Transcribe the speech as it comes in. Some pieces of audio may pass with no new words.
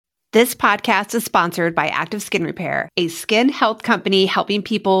This podcast is sponsored by Active Skin Repair, a skin health company helping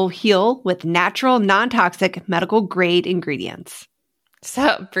people heal with natural, non-toxic, medical-grade ingredients.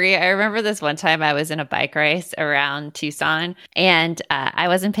 So, Brie, I remember this one time I was in a bike race around Tucson and I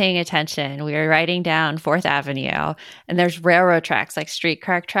wasn't paying attention. We were riding down 4th Avenue and there's railroad tracks, like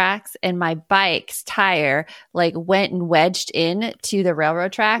streetcar tracks. And my bike's tire went and wedged in to the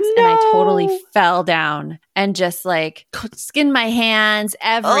railroad tracks. No. And I totally fell down and just skinned my hands,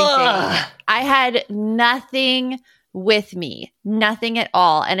 everything. Ugh. I had nothing with me, nothing at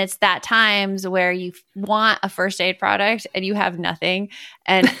all. And it's that times where you want a first aid product and you have nothing.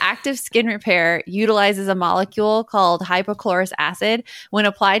 And Active Skin Repair utilizes a molecule called hypochlorous acid. When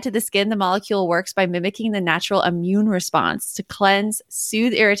applied to the skin, the molecule works by mimicking the natural immune response to cleanse,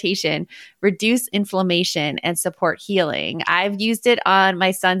 soothe irritation, reduce inflammation, and support healing. I've used it on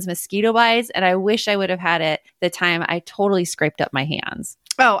my son's mosquito bites, and I wish I would have had it the time I totally scraped up my hands.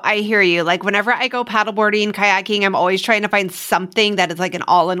 Oh, I hear you. Whenever I go paddleboarding, kayaking, I'm always trying to find something that is an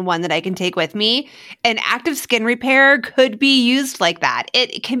all-in-one that I can take with me. And Active Skin Repair could be used like that.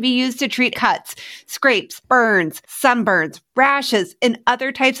 It can be used to treat cuts, scrapes, burns, sunburns, rashes, and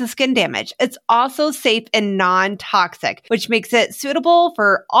other types of skin damage. It's also safe and non-toxic, which makes it suitable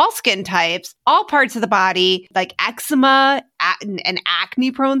for all skin types, all parts of the body, like eczema and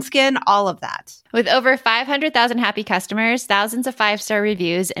acne-prone skin, all of that. With over 500,000 happy customers, thousands of 5-star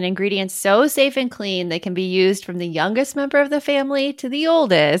reviews, and ingredients so safe and clean they can be used from the youngest member of the family to the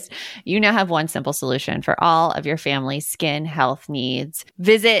oldest, you now have one simple solution for all of your family's skin health needs.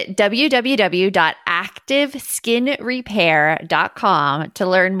 Visit www.activeskinrepair.com to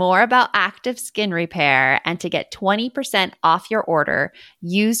learn more about Active Skin Repair and to get 20% off your order.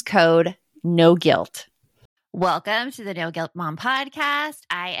 Use code NOGUILT. Welcome to the No Guilt Mom Podcast.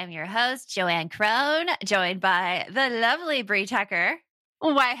 I am your host, Joanne Crone, joined by the lovely Brie Tucker.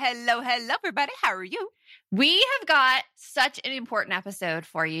 Why, hello, everybody. How are you? We have got such an important episode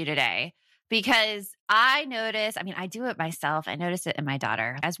for you today because I do it myself. I notice it in my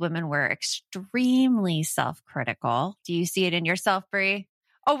daughter. As women, we're extremely self-critical. Do you see it in yourself, Brie?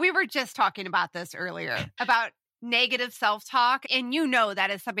 Oh, we were just talking about this earlier, about negative self-talk. And that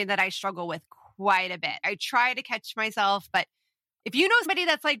is something that I struggle with quite a bit. I try to catch myself, but if you know somebody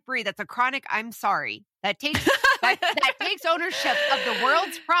that's like Brie, that's a chronic, I'm sorry, that takes that takes ownership of the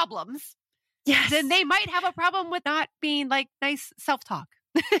world's problems, yes, then they might have a problem with not being nice self-talk.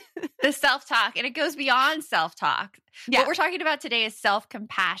 The self-talk, and it goes beyond self-talk. Yeah. What we're talking about today is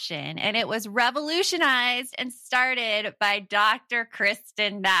self-compassion, and it was revolutionized and started by Dr.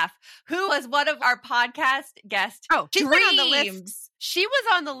 Kristin Neff, who was one of our podcast guests. Oh, she's been on the list. She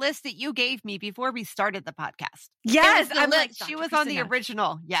was on the list that you gave me before we started the podcast. Yes, she was on the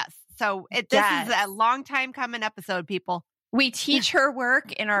original. Yes. So this is a long time coming episode, people. We teach her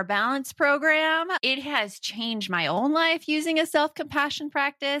work in our balance program. It has changed my own life using a self-compassion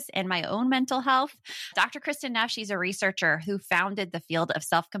practice and my own mental health. Dr. Kristin Neff, she's a researcher who founded the field of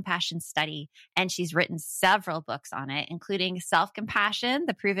self-compassion study, and she's written several books on it, including Self-Compassion,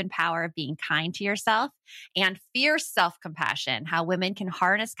 The Proven Power of Being Kind to Yourself, and Fierce Self-Compassion, How Women Can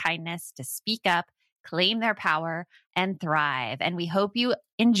Harness Kindness to Speak Up, Claim Their Power, and Thrive. And we hope you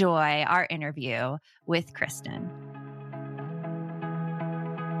enjoy our interview with Kristin.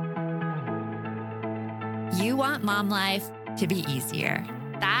 You want mom life to be easier.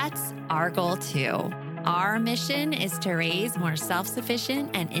 That's our goal too. Our mission is to raise more self-sufficient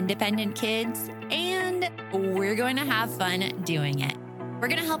and independent kids, and we're going to have fun doing it. We're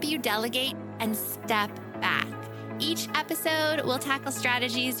going to help you delegate and step back. Each episode will tackle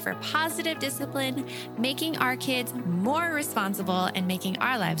strategies for positive discipline, making our kids more responsible and making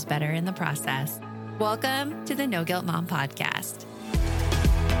our lives better in the process. Welcome to the No Guilt Mom Podcast.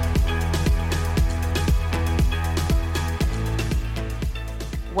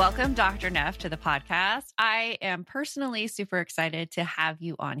 Welcome, Dr. Neff, to the podcast. I am personally super excited to have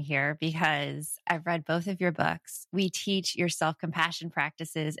you on here because I've read both of your books. We teach your self-compassion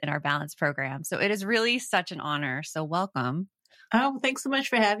practices in our balance program. So it is really such an honor. So welcome. Oh, thanks so much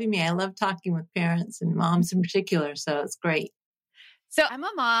for having me. I love talking with parents and moms in particular. So it's great. So I'm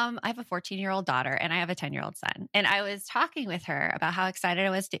a mom. I have a 14-year-old daughter and I have a 10-year-old son. And I was talking with her about how excited I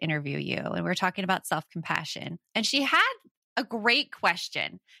was to interview you. And we're talking about self-compassion. And she had a great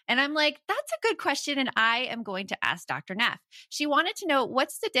question. And I'm like, that's a good question. And I am going to ask Dr. Neff. She wanted to know,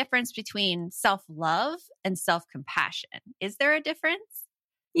 what's the difference between self-love and self-compassion? Is there a difference?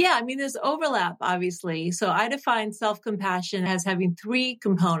 Yeah, there's overlap, obviously. So I define self-compassion as having three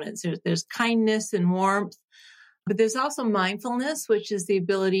components. There's kindness and warmth, but there's also mindfulness, which is the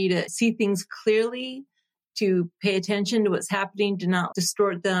ability to see things clearly to pay attention to what's happening, to not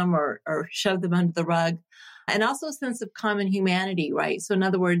distort them or shove them under the rug. And also a sense of common humanity, right? So in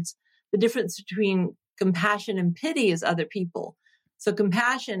other words, the difference between compassion and pity is other people. So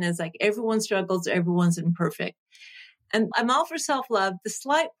compassion is like everyone struggles, everyone's imperfect. And I'm all for self-love. The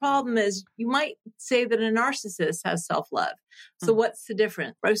slight problem is you might say that a narcissist has self-love. So what's the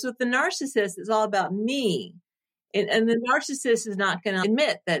difference, right? So with the narcissist, it's all about me. And the narcissist is not going to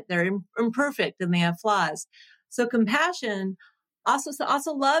admit that they're imperfect and they have flaws. So compassion,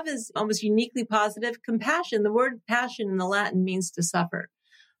 also love is almost uniquely positive. Compassion, the word passion in the Latin means to suffer.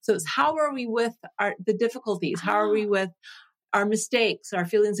 So it's how are we with the difficulties? How are we with our mistakes, our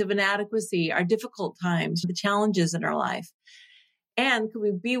feelings of inadequacy, our difficult times, the challenges in our life? And can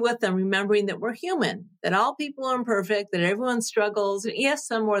we be with them, remembering that we're human, that all people are imperfect, that everyone struggles. Yes,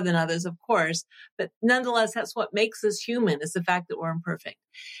 some more than others, of course, but nonetheless, that's what makes us human, is the fact that we're imperfect.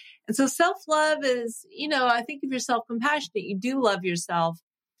 And so self-love is, I think if you're self-compassionate, you do love yourself,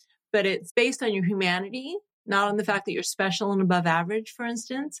 but it's based on your humanity, not on the fact that you're special and above average, for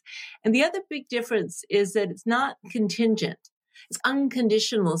instance. And the other big difference is that it's not contingent. It's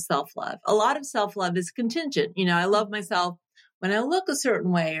unconditional self-love. A lot of self-love is contingent. I love myself when I look a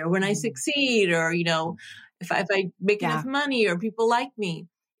certain way, or when I succeed, or, if I make enough money, or people like me.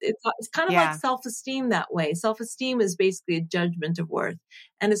 It's kind of like self-esteem that way. Self-esteem is basically a judgment of worth,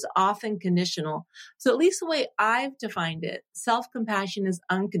 and it's often conditional. So at least the way I've defined it, self-compassion is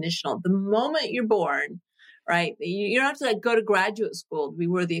unconditional. The moment you're born, right? You don't have to go to graduate school to be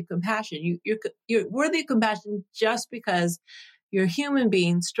worthy of compassion. You're worthy of compassion just because you're a human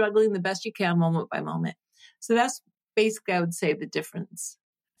being struggling the best you can moment by moment. So that's basically, I would say, the difference.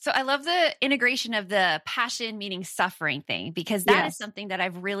 So I love the integration of the passion meaning suffering thing, because that is something that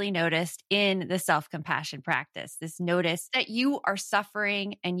I've really noticed in the self-compassion practice. This notice that you are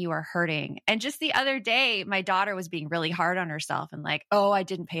suffering and you are hurting. And just the other day, my daughter was being really hard on herself and like, oh, I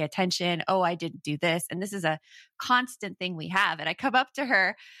didn't pay attention. Oh, I didn't do this. And this is a constant thing we have. And I come up to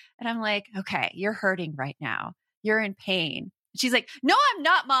her and I'm like, okay, you're hurting right now. You're in pain. She's like, no, I'm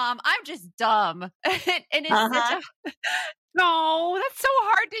not, Mom. I'm just dumb. And it's such a... No, that's so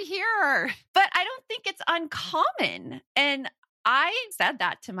hard to hear. But I don't think it's uncommon. And I said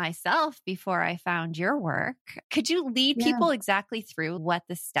that to myself before I found your work. Could you lead people exactly through what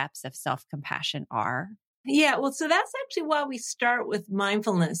the steps of self-compassion are? Yeah, well, so that's actually why we start with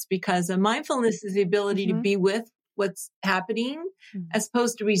mindfulness, because mindfulness is the ability to be with what's happening as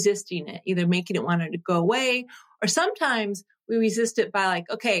opposed to resisting it, either making it want it to go away, or sometimes we resist it by like,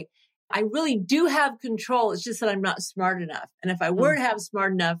 okay, I really do have control. It's just that I'm not smart enough. And if I were to have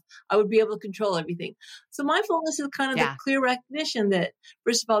smart enough, I would be able to control everything. So mindfulness is kind of the clear recognition that,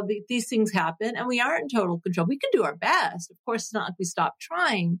 first of all, these things happen and we aren't in total control. We can do our best. Of course, it's not like we stop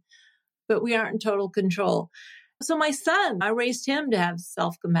trying, but we aren't in total control. So my son, I raised him to have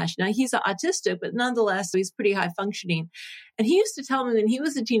self-compassion. Now he's autistic, but nonetheless, he's pretty high functioning. And he used to tell me when he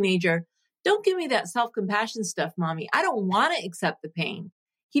was a teenager, don't give me that self-compassion stuff, Mommy. I don't want to accept the pain.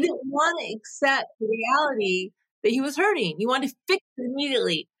 He didn't want to accept the reality that he was hurting. He wanted to fix it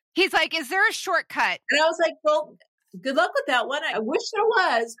immediately. He's like, is there a shortcut? And I was like, well, good luck with that one. I wish there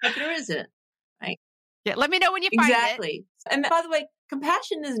was, but there isn't. Right? Yeah, let me know when you find it. Exactly. And by the way,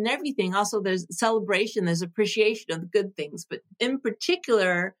 compassion isn't everything. Also, there's celebration, there's appreciation of the good things. But in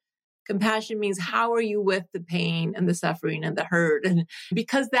particular, compassion means how are you with the pain and the suffering and the hurt? And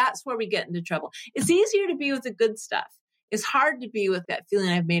because that's where we get into trouble. It's easier to be with the good stuff. It's hard to be with that feeling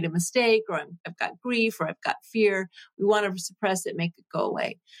I've made a mistake, or I've got grief, or I've got fear. We want to suppress it, make it go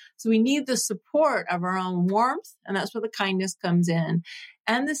away. So we need the support of our own warmth, and that's where the kindness comes in,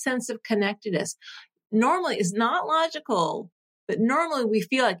 and the sense of connectedness. Normally, it's not logical, but normally we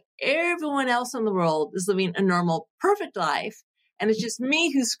feel like everyone else in the world is living a normal, perfect life, and it's just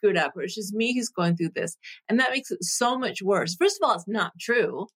me who screwed up, or it's just me who's going through this. And that makes it so much worse. First of all, it's not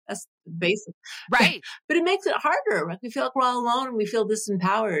true. That's basic. Right. But it makes it harder. Like we feel like we're all alone and we feel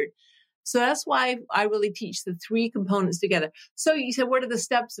disempowered. So that's why I really teach the three components together. So you said, what are the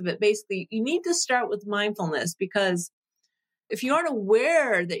steps of it? Basically, you need to start with mindfulness, because if you aren't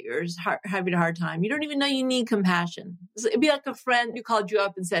aware that you're having a hard time, you don't even know you need compassion. It'd be like a friend who called you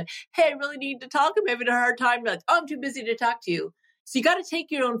up and said, hey, I really need to talk. I'm having a hard time. You're like, oh, I'm too busy to talk to you. So you got to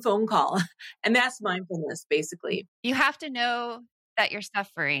take your own phone call. And that's mindfulness, basically. You have to know that you're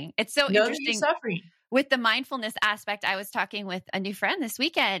suffering. It's so know interesting. That you're suffering. With the mindfulness aspect, I was talking with a new friend this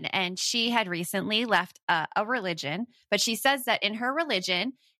weekend, and she had recently left a religion, but she says that in her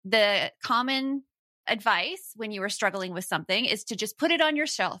religion, the common advice when you are struggling with something is to just put it on your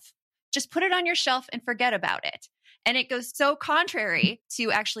shelf. Just put it on your shelf and forget about it. And it goes so contrary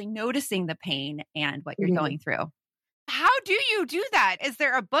to actually noticing the pain and what you're going through. How do you do that? Is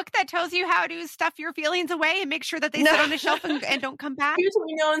there a book that tells you how to stuff your feelings away and make sure that they sit on a shelf and don't come back? Here's what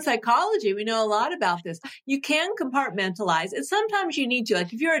we know in psychology. We know a lot about this. You can compartmentalize, and sometimes you need to.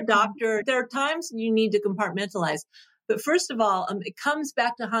 Like if you're a doctor, there are times you need to compartmentalize. But first of all, it comes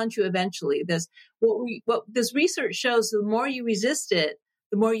back to haunt you eventually. What this research shows, the more you resist it,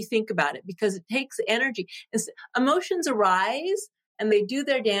 the more you think about it, because it takes energy. Emotions arise and they do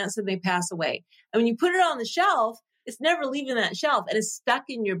their dance and they pass away. And when you put it on the shelf, it's never leaving that shelf and it's stuck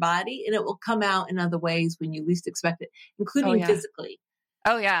in your body, and it will come out in other ways when you least expect it, including physically.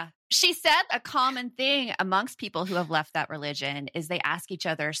 Oh, yeah. She said a common thing amongst people who have left that religion is they ask each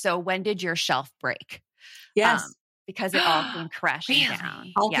other, so when did your shelf break? Yes. Because it all came crashing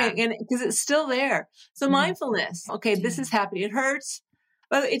down. Okay, and because it's still there. So mindfulness, okay, this is happening. It hurts,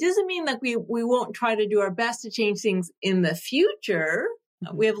 but it doesn't mean like we won't try to do our best to change things in the future.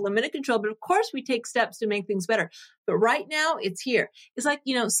 We have limited control, but of course we take steps to make things better. But right now it's here. It's like,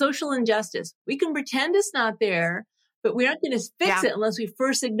 social injustice. We can pretend it's not there, but we aren't going to fix it unless we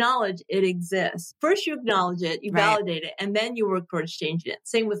first acknowledge it exists. First you acknowledge it, you validate it, and then you work towards changing it.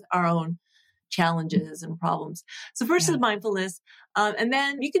 Same with our own challenges and problems. So first is mindfulness. And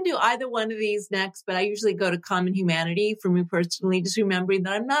then you can do either one of these next, but I usually go to common humanity for me personally, just remembering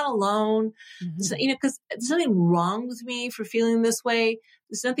that I'm not alone. So, because there's nothing wrong with me for feeling this way.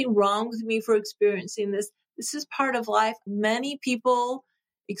 There's nothing wrong with me for experiencing this. This is part of life. Many people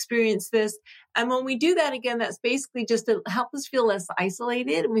experience this. And when we do that again, that's basically just to help us feel less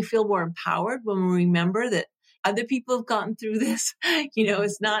isolated, and we feel more empowered when we remember that other people have gotten through this.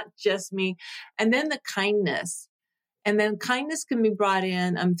 It's not just me. And then the kindness. And then kindness can be brought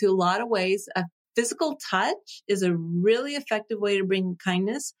in through a lot of ways. A physical touch is a really effective way to bring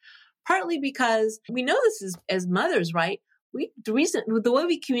kindness, partly because we know this is as mothers, right? The way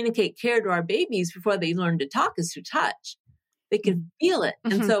we communicate care to our babies before they learn to talk is through touch. They can feel it.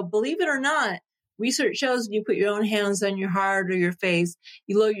 And so believe it or not, research shows when you put your own hands on your heart or your face,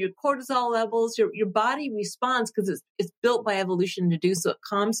 you lower your cortisol levels, your body responds because it's built by evolution to do so. It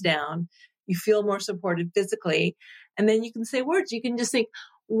calms down. You feel more supported physically. And then you can say words. You can just think,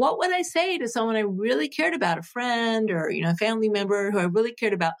 what would I say to someone I really cared about, a friend or, a family member who I really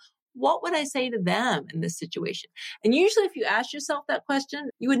cared about? What would I say to them in this situation? And usually if you ask yourself that question,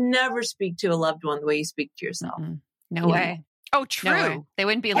 you would never speak to a loved one the way you speak to yourself. No way. Oh, true. No, they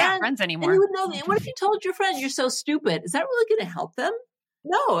wouldn't be friends anymore. And you would know. What if you told your friend you're so stupid? Is that really going to help them?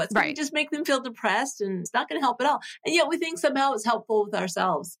 No, it's going to just make them feel depressed, and it's not going to help at all. And yet we think somehow it's helpful with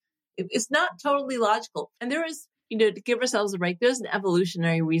ourselves. It's not totally logical. And there is, to give ourselves a break, there's an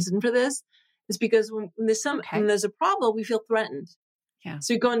evolutionary reason for this. It's because when there's a problem, we feel threatened. Yeah.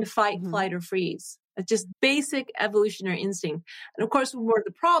 So you go into fight, flight, or freeze. It's just basic evolutionary instinct. And of course, when we're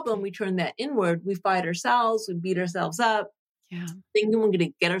the problem, we turn that inward. We fight ourselves. We beat ourselves up. Yeah. Thinking we're going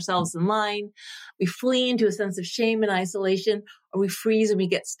to get ourselves in line. We flee into a sense of shame and isolation, or we freeze and we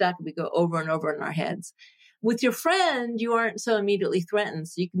get stuck and we go over and over in our heads. With your friend, you aren't so immediately threatened,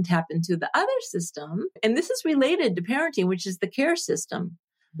 so you can tap into the other system. And this is related to parenting, which is the care system.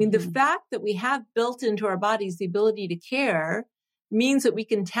 I mean, the fact that we have built into our bodies the ability to care means that we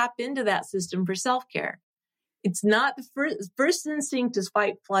can tap into that system for self-care. It's not the first instinct is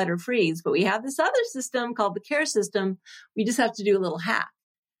fight, flight, or freeze, but we have this other system called the care system. We just have to do a little hack.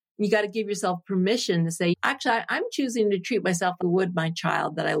 You got to give yourself permission to say, actually, I'm choosing to treat myself as I would my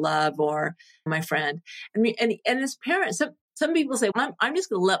child that I love or my friend. And as parents, some people say, well, I'm just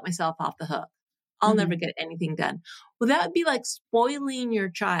going to let myself off the hook. I'll never get anything done. Well, that would be like spoiling your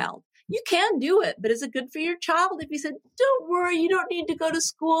child. You can do it, but is it good for your child if you said, don't worry, you don't need to go to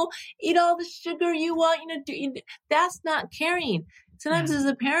school, eat all the sugar you want, that's not caring. Sometimes as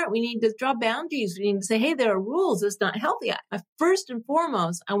a parent, we need to draw boundaries. We need to say, hey, there are rules. It's not healthy. First and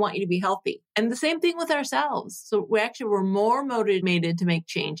foremost, I want you to be healthy. And the same thing with ourselves. So we're more motivated to make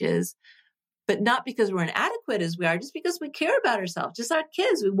changes, but not because we're inadequate as we are, just because we care about ourselves, just our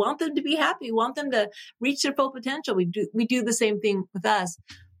kids. We want them to be happy. We want them to reach their full potential. We do the same thing with us.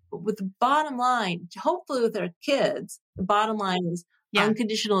 But with the bottom line, hopefully with our kids, the bottom line is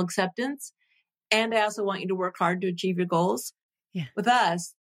unconditional acceptance. And I also want you to work hard to achieve your goals. Yeah. With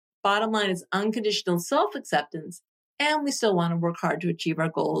us, bottom line is unconditional self-acceptance. And we still want to work hard to achieve our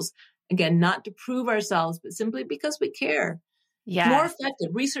goals. Again, not to prove ourselves, but simply because we care. Yeah. More effective.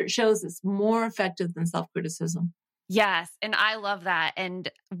 Research shows it's more effective than self-criticism. Yes. And I love that. And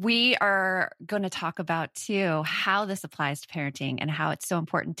we are going to talk about too how this applies to parenting and how it's so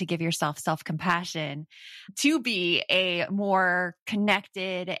important to give yourself self-compassion to be a more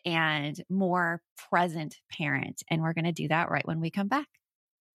connected and more present parent. And we're going to do that right when we come back.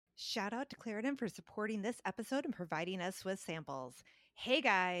 Shout out to Claritin for supporting this episode and providing us with samples. Hey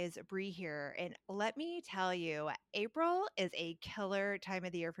guys, Bree here. And let me tell you, April is a killer time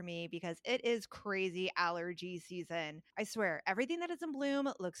of the year for me because it is crazy allergy season. I swear, everything that is in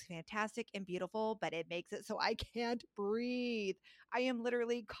bloom looks fantastic and beautiful, but it makes it so I can't breathe. I am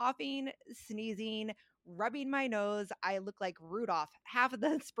literally coughing, sneezing, rubbing my nose. I look like Rudolph half of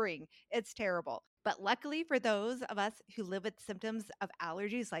the spring. It's terrible. But luckily for those of us who live with symptoms of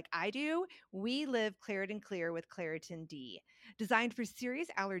allergies like I do, we live Claritin Clear with Claritin D. Designed for serious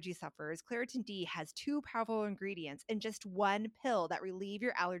allergy sufferers, Claritin D has 2 powerful ingredients in just one pill that relieve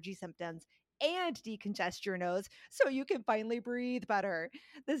your allergy symptoms and decongest your nose so you can finally breathe better.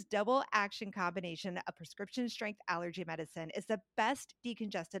 This double action combination of prescription strength allergy medicine is the best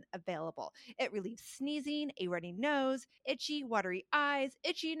decongestant available. It relieves sneezing, a runny nose, itchy, watery eyes,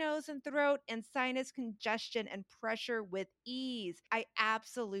 itchy nose and throat, and sinus congestion and pressure with ease. I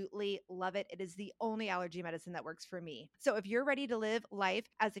absolutely love it. It is the only allergy medicine that works for me. So if you're ready to live life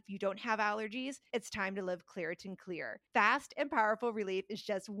as if you don't have allergies, it's time to live Claritin Clear. Fast and powerful relief is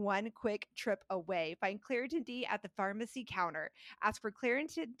just one quick trip away. Find Claritin D at the pharmacy counter. Ask for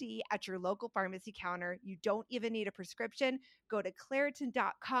Claritin D at your local pharmacy counter. You don't even need a prescription. Go to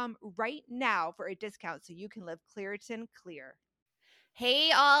Claritin.com right now for a discount so you can live Claritin Clear.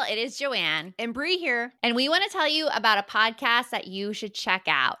 Hey all, it is Joanne. And Bree here. And we want to tell you about a podcast that you should check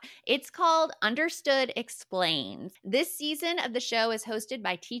out. It's called Understood Explains. This season of the show is hosted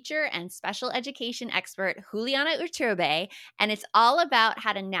by teacher and special education expert Juliana Urturbe, and it's all about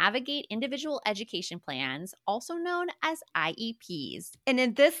how to navigate individual education plans, also known as IEPs. And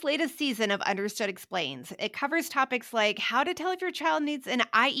in this latest season of Understood Explains, it covers topics like how to tell if your child needs an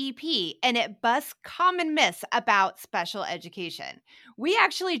IEP, and it busts common myths about special education. We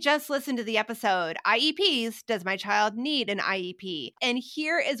actually just listened to the episode, IEPs, Does My Child Need an IEP? And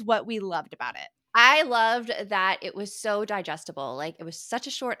here is what we loved about it. I loved that it was so digestible. Like, it was such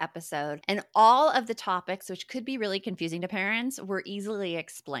a short episode, and all of the topics, which could be really confusing to parents, were easily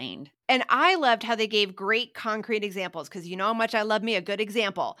explained. And I loved how they gave great concrete examples because you know how much I love me a good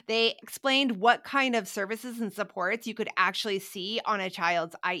example. They explained what kind of services and supports you could actually see on a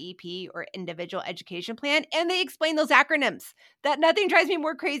child's IEP or individual education plan. And they explained those acronyms. That nothing drives me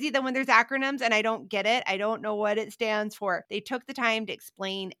more crazy than when there's acronyms and I don't get it. I don't know what it stands for. They took the time to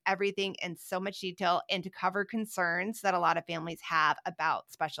explain everything in so much detail and to cover concerns that a lot of families have about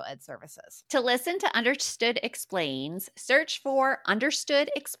special ed services. To listen to Understood Explains, search for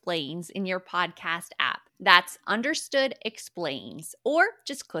Understood Explains in your podcast app. That's Understood Explains, or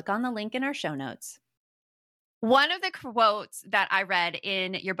just click on the link in our show notes. One of the quotes that I read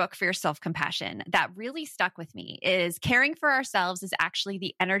in your book for your self-compassion that really stuck with me is caring for ourselves is actually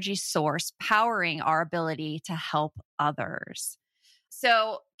the energy source powering our ability to help others.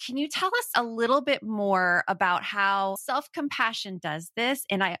 So can you tell us a little bit more about how self-compassion does this?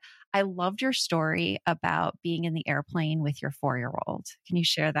 And I loved your story about being in the airplane with your 4-year-old. Can you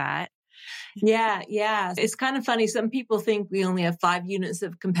share that? Yeah. It's kind of funny. Some people think we only have 5 units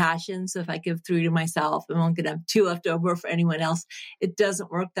of compassion. So if I give 3 to myself, I'm only going to have 2 left over for anyone else. It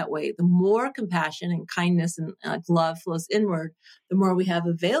doesn't work that way. The more compassion and kindness and love flows inward, the more we have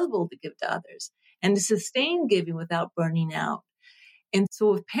available to give to others and to sustain giving without burning out. And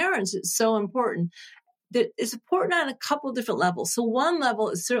so with parents, it's so important. That it's important on a couple different levels. So one level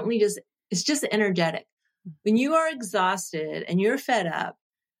is certainly it's just energetic. When you are exhausted and you're fed up,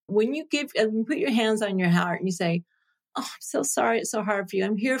 when you put your hands on your heart and you say, "Oh, I'm so sorry. It's so hard for you.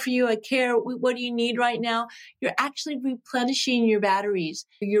 I'm here for you. I care. What do you need right now?" You're actually replenishing your batteries.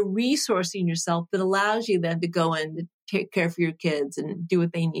 You're resourcing yourself that allows you then to go in to take care for your kids and do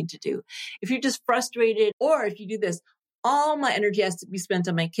what they need to do. If you're just frustrated, or if you do this, all my energy has to be spent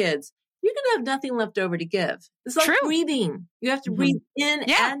on my kids, you're going to have nothing left over to give. It's like breathing. You have to breathe in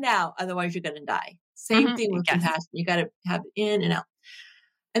and out. Otherwise, you're going to die. Same thing with compassion. You got to have in and out.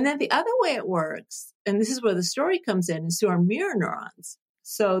 And then the other way it works, and this is where the story comes in, is through our mirror neurons.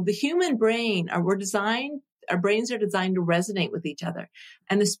 So the human brain, our brains are designed to resonate with each other.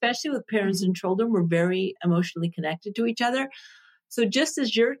 And especially with parents and children, we're very emotionally connected to each other. So just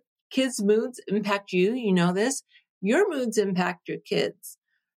as your kids' moods impact you, you know this, your moods impact your kids.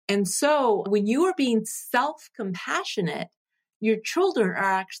 And so when you are being self-compassionate, your children are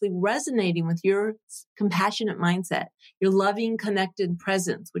actually resonating with your compassionate mindset, your loving, connected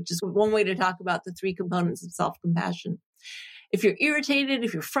presence, which is one way to talk about the 3 components of self-compassion. If you're irritated,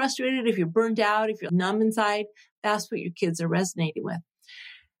 if you're frustrated, if you're burned out, if you're numb inside, that's what your kids are resonating with.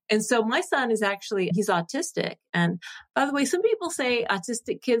 And so my son is actually, he's autistic. And by the way, some people say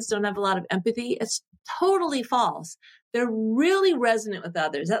autistic kids don't have a lot of empathy. It's totally false. They're really resonant with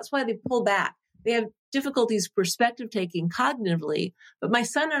others. That's why they pull back. They have difficulties perspective taking cognitively. But my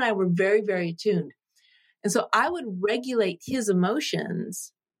son and I were very, very attuned. And so I would regulate his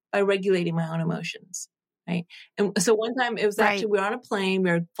emotions by regulating my own emotions. Right. And so one time it was actually, we were on a plane,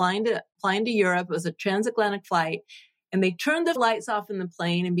 we were flying to Europe. It was a transatlantic flight. And they turned the lights off in the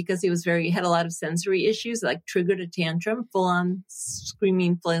plane. And because he had a lot of sensory issues, like triggered a tantrum, full on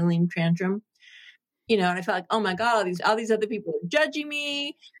screaming, flailing tantrum. And I felt like, oh my God, all these other people are judging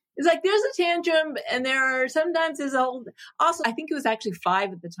me. It's like, there's a tantrum. And also, I think he was actually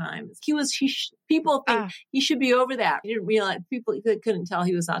 5 at the time. People think he should be over that. He didn't realize, people couldn't tell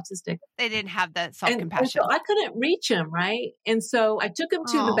he was autistic. They didn't have that self-compassion. And so I couldn't reach him, right? And so I took him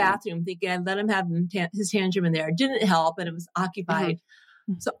to the bathroom thinking I'd let him have his tantrum in there. It didn't help, and it was occupied. Mm-hmm.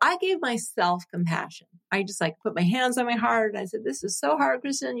 So I gave myself compassion. I just put my hands on my heart. I said, this is so hard,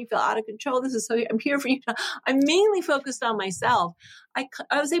 Kristin. You feel out of control. I'm here for you. I'm mainly focused on myself. I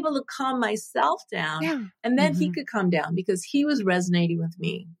was able to calm myself down, and then he could calm down because he was resonating with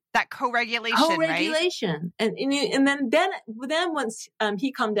me. That co-regulation, right? And then once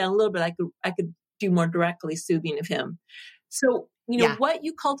he calmed down a little bit, I could do more directly soothing of him. So, what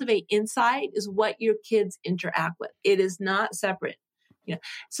you cultivate inside is what your kids interact with. It is not separate.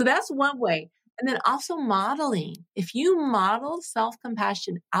 So that's one way. And then also modeling. If you model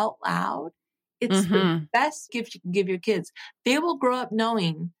self-compassion out loud, it's the best gift you can give your kids. They will grow up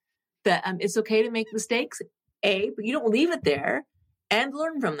knowing that it's okay to make mistakes, but you don't leave it there, and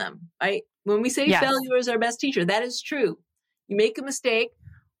learn from them, right? When we say failure is our best teacher, that is true. You make a mistake.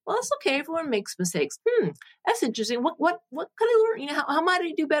 Well, it's okay. Everyone makes mistakes. That's interesting. What could I learn? How might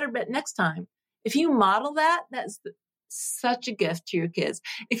I do better next time? If you model that, that's such a gift to your kids.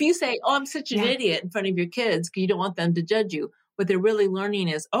 If you say, oh, I'm such an idiot in front of your kids because you don't want them to judge you, what they're really learning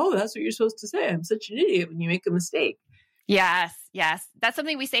is, oh, that's what you're supposed to say. I'm such an idiot when you make a mistake. Yes. That's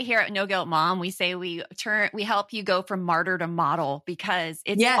something we say here at No Guilt Mom. We say we help you go from martyr to model because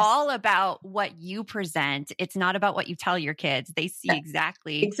it's all about what you present. It's not about what you tell your kids. They see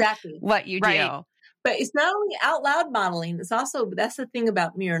exactly what you do. But it's not only out loud modeling. It's also, that's the thing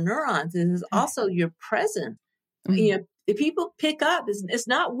about mirror neurons, is also you're present. If people pick up, it's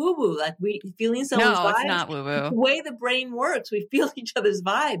not woo-woo, like we feeling someone's vibes. No, it's not woo-woo. The way the brain works, we feel each other's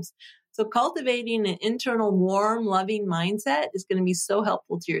vibes. So cultivating an internal, warm, loving mindset is going to be so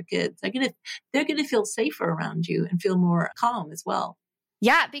helpful to your kids. They're going to feel safer around you and feel more calm as well.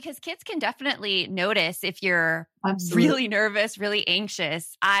 Yeah, because kids can definitely notice if you're really nervous, really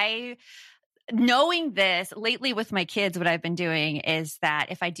anxious. Knowing this lately with my kids, what I've been doing is that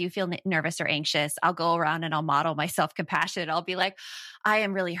if I do feel nervous or anxious, I'll go around and I'll model my self-compassion. I'll be like, I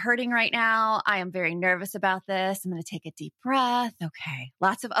am really hurting right now. I am very nervous about this. I'm going to take a deep breath. Okay.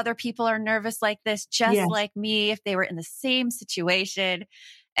 Lots of other people are nervous like this, just like me, if they were in the same situation.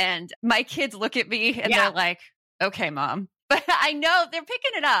 And my kids look at me and they're like, okay, Mom. But I know they're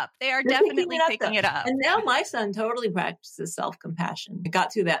picking it up. They're definitely picking it up. And now my son totally practices self-compassion. I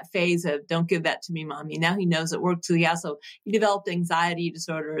got through that phase of don't give that to me, Mommy. Now he knows it works. So he developed anxiety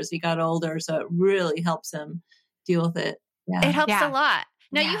disorder as he got older. So it really helps him deal with it. Yeah. It helps a lot.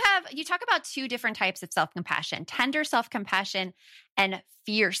 Now you talk about 2 different types of self-compassion, tender self-compassion and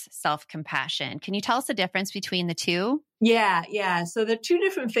fierce self-compassion. Can you tell us the difference between the 2? Yeah. So there are 2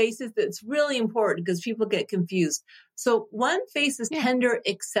 different phases that's really important because people get confused. So one phase is tender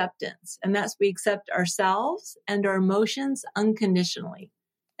acceptance, and that's we accept ourselves and our emotions unconditionally.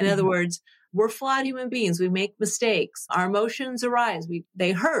 In other words, we're flawed human beings. We make mistakes. Our emotions arise.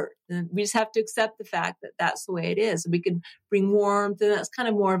 They hurt. And we just have to accept the fact that that's the way it is. We can bring warmth, and that's kind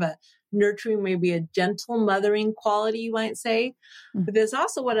of more of a nurturing, maybe a gentle mothering quality, you might say. But there's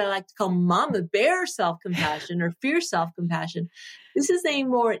also what I like to call mama bear self-compassion or fierce self-compassion. This is aimed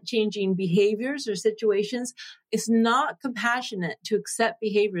more at changing behaviors or situations. It's not compassionate to accept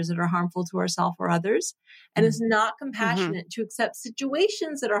behaviors that are harmful to ourselves or others. And it's not compassionate to accept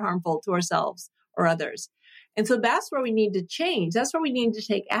situations that are harmful to ourselves or others. And so that's where we need to change. That's where we need to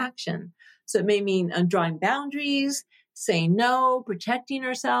take action. So it may mean drawing boundaries, saying no, protecting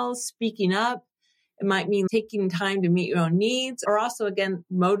ourselves, speaking up. It might mean taking time to meet your own needs, or also, again,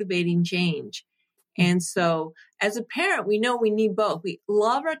 motivating change. And so as a parent, we know we need both. We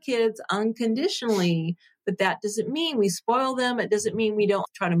love our kids unconditionally, but that doesn't mean we spoil them. It doesn't mean we don't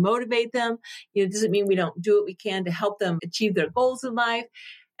try to motivate them. It doesn't mean we don't do what we can to help them achieve their goals in life.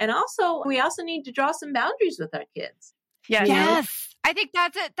 And also, we also need to draw some boundaries with our kids. Yeah. Yes. I think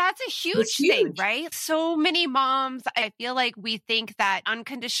that's a huge thing, right? So many moms, I feel like we think that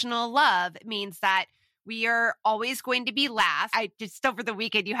unconditional love means that we are always going to be last. I just over the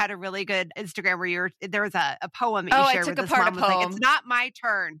weekend, you had a really good Instagram where there was a poem that you shared I took where this apart mom a was like, poem. it's not my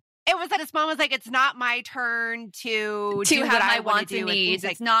turn. It was that his mom was like, it's not my turn to do have what my I want wants to do. and needs.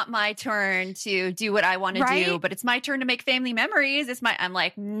 It's not my turn to do what I want to do, but it's my turn to make family memories. I'm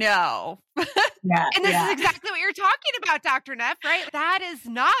like, no. And this is exactly what you're talking about, Dr. Neff, right? That is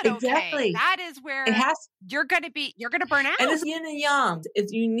not okay. That is where you're going to burn out. And it's yin and yang.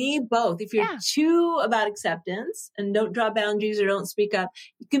 If you need both, if you're too about acceptance and don't draw boundaries or don't speak up,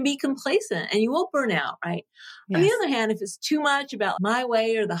 you can be complacent and you will burn out, right? Yes. On the other hand, if it's too much about my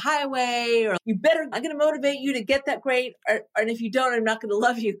way or the highway, or I'm going to motivate you to get that grade, and if you don't, I'm not going to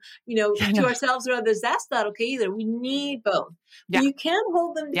love you, to ourselves or others, that's not okay either. We need both. Yeah. But you can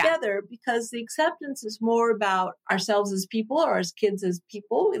hold them together because the acceptance is more about ourselves as people or as kids as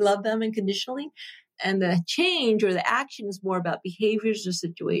people. We love them unconditionally. And the change or the action is more about behaviors or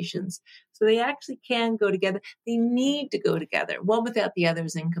situations. So they actually can go together. They need to go together. One without the other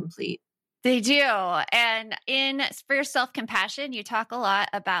is incomplete. They do. And for self-compassion, you talk a lot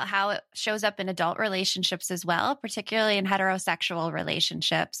about how it shows up in adult relationships as well, particularly in heterosexual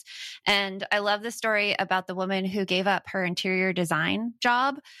relationships. And I love the story about the woman who gave up her interior design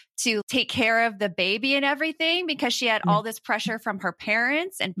job to take care of the baby and everything because she had all this pressure from her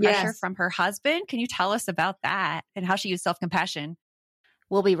parents and pressure from her husband. Can you tell us about that and how she used self-compassion?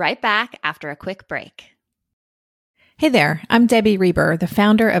 We'll be right back after a quick break. Hey there, I'm Debbie Reber, the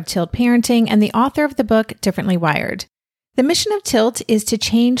founder of Tilt Parenting and the author of the book Differently Wired. The mission of Tilt is to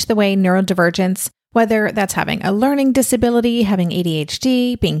change the way neurodivergence, whether that's having a learning disability, having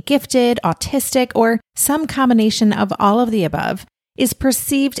ADHD, being gifted, autistic, or some combination of all of the above, is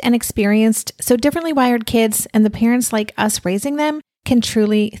perceived and experienced so differently wired kids and the parents like us raising them can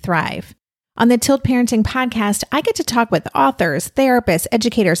truly thrive. On the Tilt Parenting podcast, I get to talk with authors, therapists,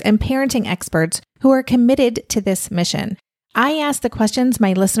 educators, and parenting experts who are committed to this mission. I ask the questions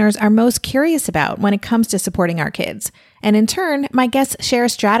my listeners are most curious about when it comes to supporting our kids. And in turn, my guests share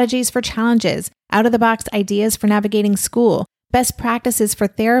strategies for challenges, out-of-the-box ideas for navigating school, best practices for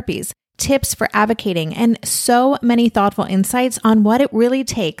therapies, tips for advocating, and so many thoughtful insights on what it really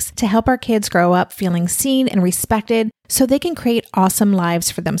takes to help our kids grow up feeling seen and respected so they can create awesome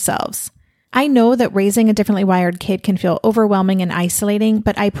lives for themselves. I know that raising a differently wired kid can feel overwhelming and isolating,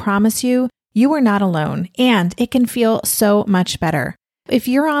 but I promise you, you are not alone, and it can feel so much better. If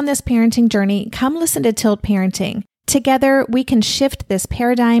you're on this parenting journey, come listen to Tilt Parenting. Together, we can shift this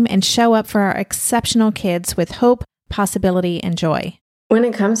paradigm and show up for our exceptional kids with hope, possibility, and joy. When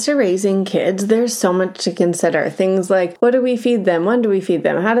it comes to raising kids, there's so much to consider. Things like, what do we feed them? When do we feed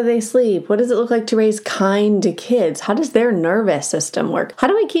them? How do they sleep? What does it look like to raise kind kids? How does their nervous system work? How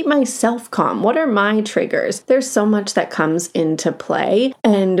do I keep myself calm? What are my triggers? There's so much that comes into play,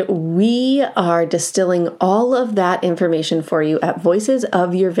 and we are distilling all of that information for you at Voices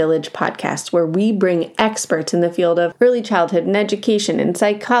of Your Village podcast, where we bring experts in the field of early childhood and education and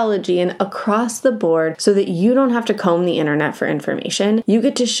psychology and across the board so that you don't have to comb the internet for information. You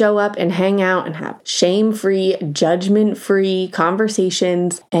get to show up and hang out and have shame-free, judgment-free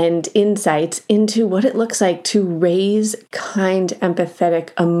conversations and insights into what it looks like to raise kind,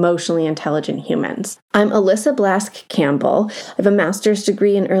 empathetic, emotionally intelligent humans. I'm Alyssa Blask Campbell. I have a master's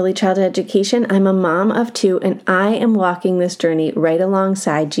degree in early childhood education. I'm a mom of 2, and I am walking this journey right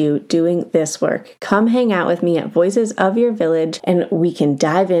alongside you doing this work. Come hang out with me at Voices of Your Village, and we can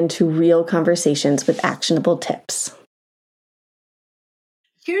dive into real conversations with actionable tips.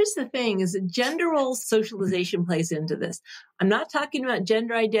 Here's the thing is that gender role socialization plays into this. I'm not talking about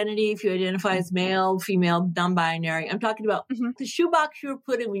gender identity if you identify as male, female, non-binary. I'm talking about the shoebox you were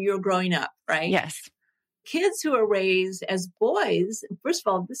put in when you were growing up, right? Yes. Kids who are raised as boys, first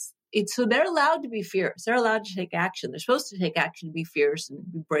of all, so they're allowed to be fierce. They're allowed to take action. They're supposed to take action to be fierce and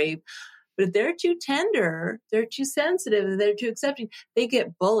be brave. But if they're too tender, they're too sensitive, they're too accepting, they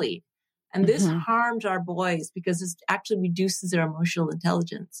get bullied. And this harms our boys because it actually reduces their emotional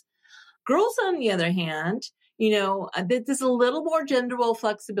intelligence. Girls, on the other hand, there's a little more gender role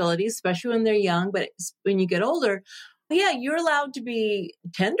flexibility, especially when they're young. But when you get older, you're allowed to be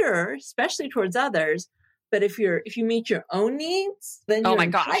tender, especially towards others. But if you meet your own needs, then you're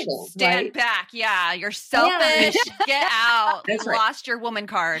entitled, stand back. Yeah, you're selfish. Get out. You've lost your woman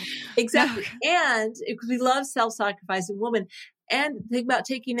card. Exactly. And because we love self-sacrificing women. And think about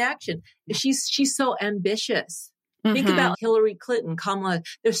taking action. She's so ambitious. Think Mhm. about Hillary Clinton, Kamala.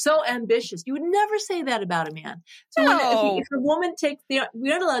 They're so ambitious. You would never say that about a man. So No. if a woman takes, we're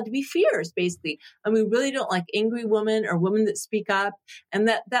not allowed to be fierce, basically. And we really don't like angry women or women that speak up. And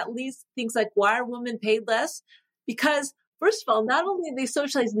that leads to things like, why are women paid less? Because first of all, not only are they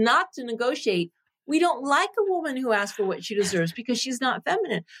socialized not to negotiate, we don't like a woman who asks for what she deserves because she's not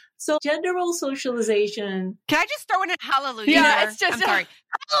feminine. So gender role socialization. Can I just throw in a hallelujah? Yeah, there? it's just I'm sorry.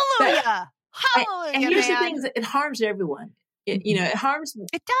 Hallelujah. Hallelujah. And here's the man. thing, it harms everyone. It harms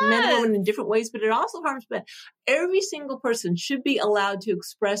It does. men and women in different ways, but it also harms men. Every single person should be allowed to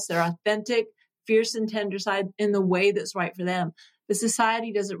express their authentic, fierce and tender side in the way that's right for them. The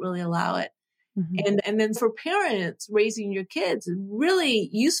society doesn't really allow it. Mhm. And then for parents raising your kids, it's really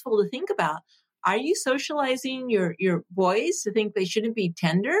useful to think about. Are you socializing your boys to think they shouldn't be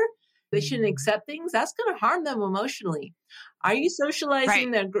tender? They shouldn't accept things? That's going to harm them emotionally. Are you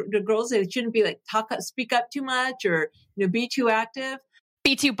socializing the girls that they shouldn't be like speak up too much or be too active?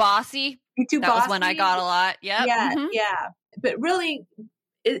 Be too bossy. Be too That bossy? was one I got a lot. Yep. Yeah, Mhm. yeah. But really,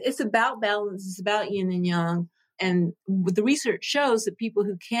 it's about balance. It's about yin and yang. And the research shows that people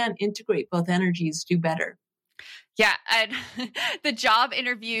who can integrate both energies do better. Yeah. And the job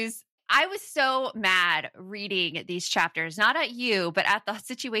interviews, I was so mad reading these chapters, not at you, but at the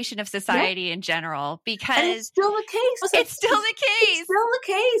situation of society in general, And because it's still the case. it's still the case. It's still the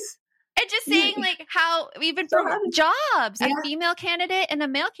case. And just saying like how even So for happens. jobs, Yeah. a female candidate and a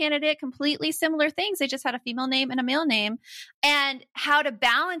male candidate, completely similar things. They just had a female name and a male name. And how to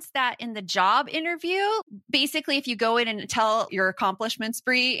balance that in the job interview. Basically, if you go in and tell your accomplishment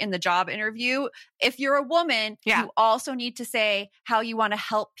spree in the job interview, if you're a woman, Yeah. you also need to say how you want to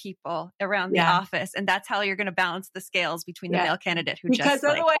help people around the Yeah. office. And that's how you're going to balance the scales between the Yeah. male candidate who Because just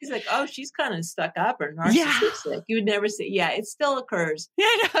like, otherwise, like, oh, she's kind of stuck up or Yeah. narcissistic. You would never say, yeah, it still occurs.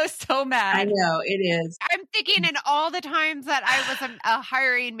 I know, so mad. I know it is. I'm thinking in all the times that I was a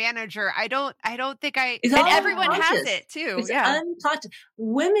hiring manager, I don't think I. It's And all everyone has unconscious. it too. It's Yeah. unconscious.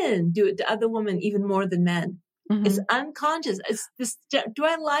 Women do it to other women even more than men. Mhm. It's unconscious. It's this, do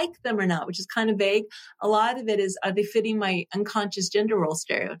I like them or not? Which is kind of vague. A lot of it is, are they fitting my unconscious gender role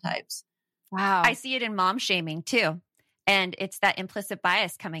stereotypes? Wow. I see it in mom shaming too. And it's that implicit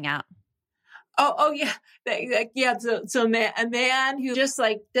bias coming out. Oh yeah. Yeah. So a man who just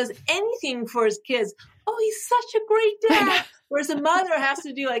like does anything for his kids. Oh, he's such a great dad. Whereas a mother has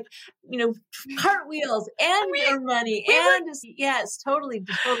to do like, cartwheels and earn money. It's totally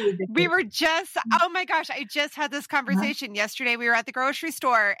different. We were just, oh my gosh, I just had this conversation yesterday. We were at the grocery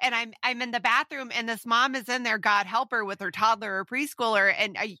store and I'm in the bathroom and this mom is in there, God help her, with her toddler or preschooler.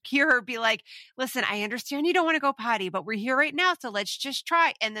 And I hear her be like, listen, I understand you don't want to go potty, but we're here right now. So let's just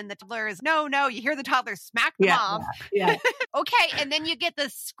try. And then the toddler is, no, you hear the toddler smack the mom. Yeah. Okay. And then you get the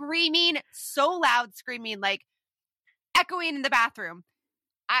screaming, so loud screaming, like echoing in the bathroom.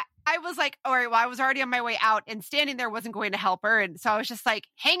 I was like, all right, well, I was already on my way out and standing there wasn't going to help her. And so I was just like,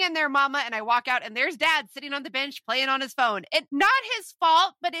 hang in there, mama. And I walk out and there's dad sitting on the bench playing on his phone. It not his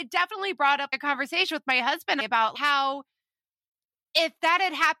fault, but it definitely brought up a conversation with my husband about how if that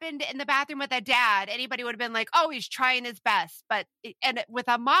had happened in the bathroom with a dad, anybody would have been like, oh, he's trying his best. And with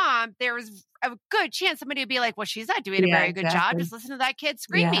a mom, there was a good chance somebody would be like, well, she's not doing a very good job. Exactly. Just listen to that kid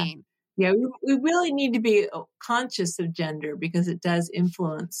screaming. Yeah, we really need to be conscious of gender because it does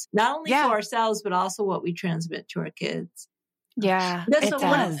influence not only Yeah. for ourselves, but also what we transmit to our kids. Yeah. So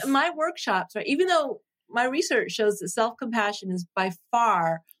one of my workshops, right, even though my research shows that self-compassion is by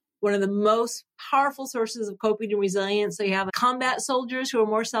far one of the most powerful sources of coping and resilience. So you have combat soldiers who are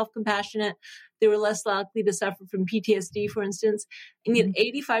more self-compassionate. They were less likely to suffer from PTSD, for instance. And yet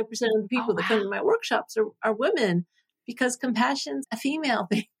 85% of the people that come to my workshops are women, because compassion's a female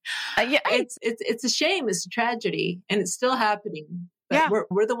thing. It's a shame. It's a tragedy, and it's still happening.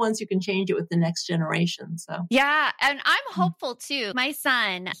 But we're the ones who can change it with the next generation. So yeah, and I'm hopeful too. My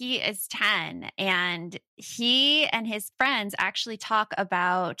son, he is 10, and he and his friends actually talk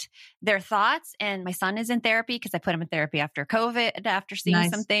about their thoughts. And my son is in therapy because I put him in therapy after COVID, after seeing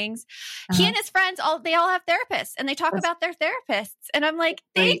some things. He and his friends, they all have therapists, and they talk about their therapists. And I'm like,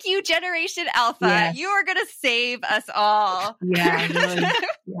 thank you, Generation Alpha. Yes. You are going to save us all. Yeah, really.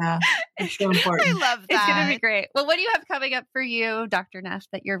 Yeah, it's so important. I love that. It's going to be great. Well, what do you have coming up for you, Dr. Neff,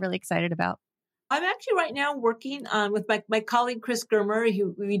 that you're really excited about? I'm actually right now working with my colleague, Chris Germer,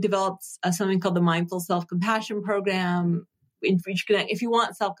 who we developed something called the Mindful Self-Compassion Program. If you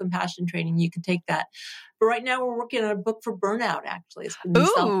want self-compassion training, you can take that. But right now we're working on a book for burnout, actually. It's going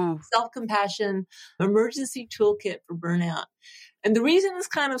to be self-compassion emergency toolkit for burnout. And the reason it's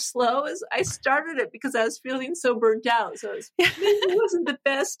kind of slow is I started it because I was feeling so burnt out. So it wasn't the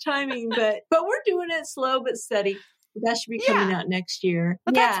best timing, but we're doing it slow but steady. That should be coming out next year.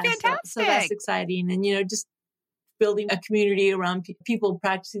 Well, that's fantastic. So that's exciting. And, just building a community around people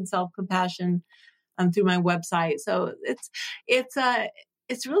practicing self-compassion through my website. So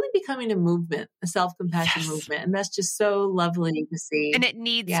it's really becoming a movement, a self-compassion movement. And that's just so lovely to see. And it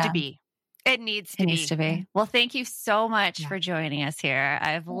needs to be. It needs to be. Well, thank you so much for joining us here.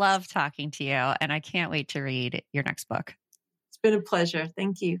 I've loved talking to you, and I can't wait to read your next book. It's been a pleasure.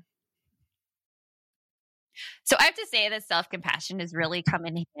 Thank you. So I have to say that self-compassion has really come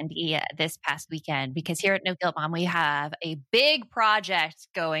in handy this past weekend, because here at No Guilt Mom, we have a big project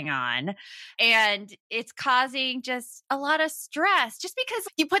going on, and it's causing just a lot of stress, just because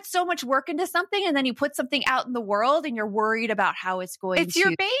you put so much work into something and then you put something out in the world and you're worried about how it's going It's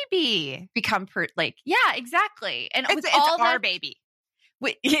your baby. Become yeah, exactly. And it's our baby.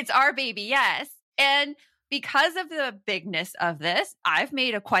 It's our baby. Yes. And because of the bigness of this, I've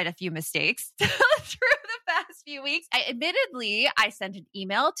made quite a few mistakes through the past few weeks. I sent an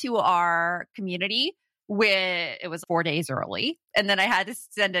email to our community it was 4 days early. And then I had to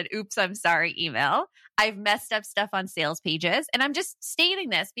send an oops, I'm sorry email. I've messed up stuff on sales pages. And I'm just stating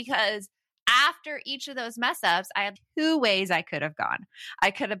this because after each of those mess ups, I had 2 ways I could have gone.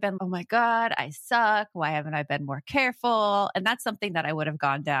 I could have been, oh my God, I suck. Why haven't I been more careful? And that's something that I would have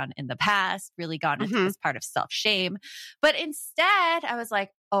gone down in the past, really gone into this part of self-shame. But instead, I was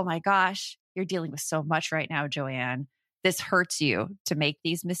like, oh my gosh, you're dealing with so much right now, Joanne. This hurts you to make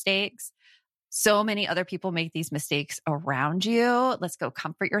these mistakes. So many other people make these mistakes around you. Let's go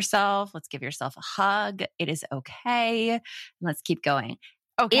comfort yourself. Let's give yourself a hug. It is okay. And let's keep going.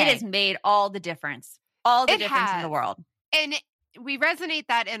 Okay. It has made all the difference. All the difference in the world. And we resonate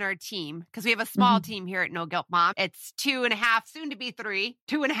that in our team, because we have a small team here at No Guilt Mom. It's 2.5, soon to be 3,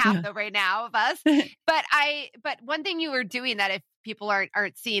 2.5 though right now of us. But one thing you were doing that if people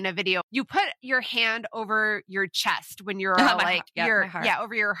aren't seeing a video, you put your hand over your chest when you're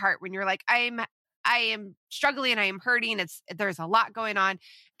over your heart when you're like, I am struggling, I am hurting. There's a lot going on.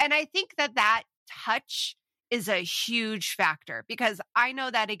 And I think that touch is a huge factor, because I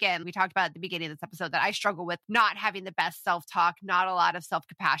know that, again, we talked about at the beginning of this episode that I struggle with not having the best self-talk, not a lot of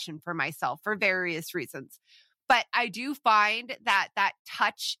self-compassion for myself for various reasons. But I do find that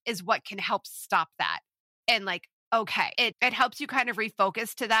touch is what can help stop that. And it helps you kind of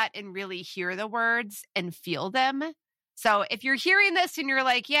refocus to that and really hear the words and feel them. So if you're hearing this and you're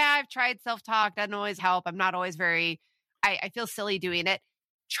like, yeah, I've tried self-talk, doesn't always help, I'm not always I feel silly doing it,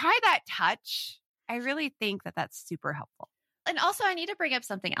 try that touch. I really think that that's super helpful. And also, I need to bring up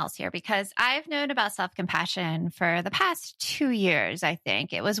something else here, because I've known about self-compassion for the past 2 years, I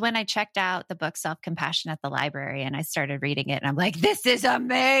think. It was when I checked out the book Self-Compassion at the library and I started reading it. And I'm like, this is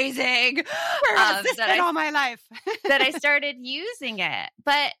amazing. Where has this been all my life? That I started using it,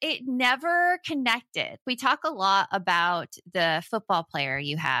 but it never connected. We talk a lot about the football player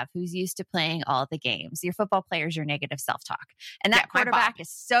you have who's used to playing all the games. Your football player is your negative self-talk. And that quarterback is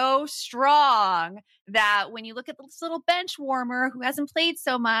so strong that when you look at this little bench warmer who hasn't played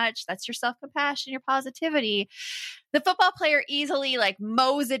so much, that's your self-compassion, your positivity. The football player easily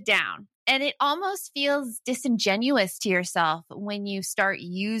mows it down. And it almost feels disingenuous to yourself when you start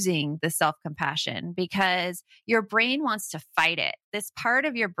using the self-compassion, because your brain wants to fight it. This part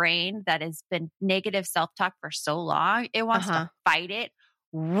of your brain that has been negative self-talk for so long, it wants to fight it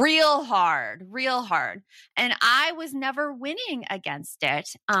real hard. And I was never winning against it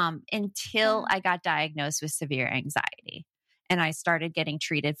until I got diagnosed with severe anxiety. And I started getting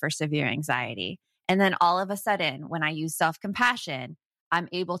treated for severe anxiety. And then all of a sudden, when I use self-compassion, I'm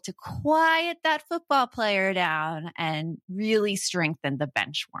able to quiet that football player down and really strengthen the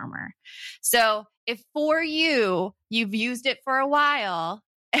bench warmer. So if for you've used it for a while,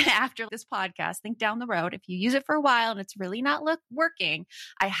 and after this podcast, think down the road, if you use it for a while and it's really not working,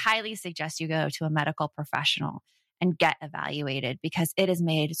 I highly suggest you go to a medical professional and get evaluated, because it has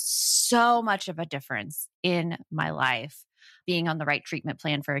made so much of a difference in my life, being on the right treatment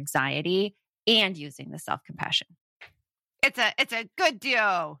plan for anxiety and using the self-compassion. It's a good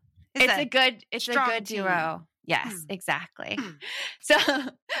duo. It's a good duo. Yes, exactly. So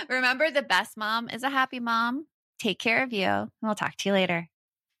remember, the best mom is a happy mom. Take care of you, and we'll talk to you later.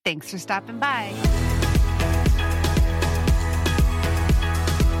 Thanks for stopping by.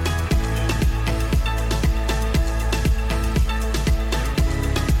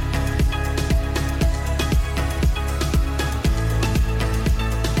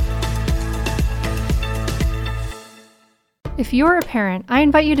 If you're a parent, I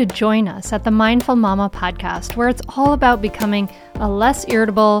invite you to join us at the Mindful Mama podcast, where it's all about becoming a less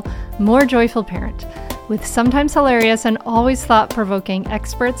irritable, more joyful parent. With sometimes hilarious and always thought-provoking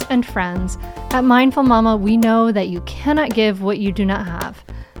experts and friends, at Mindful Mama, we know that you cannot give what you do not have.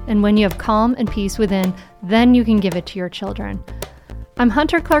 And when you have calm and peace within, then you can give it to your children. I'm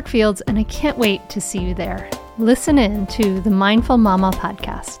Hunter Clark Fields, and I can't wait to see you there. Listen in to the Mindful Mama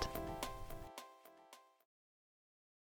podcast.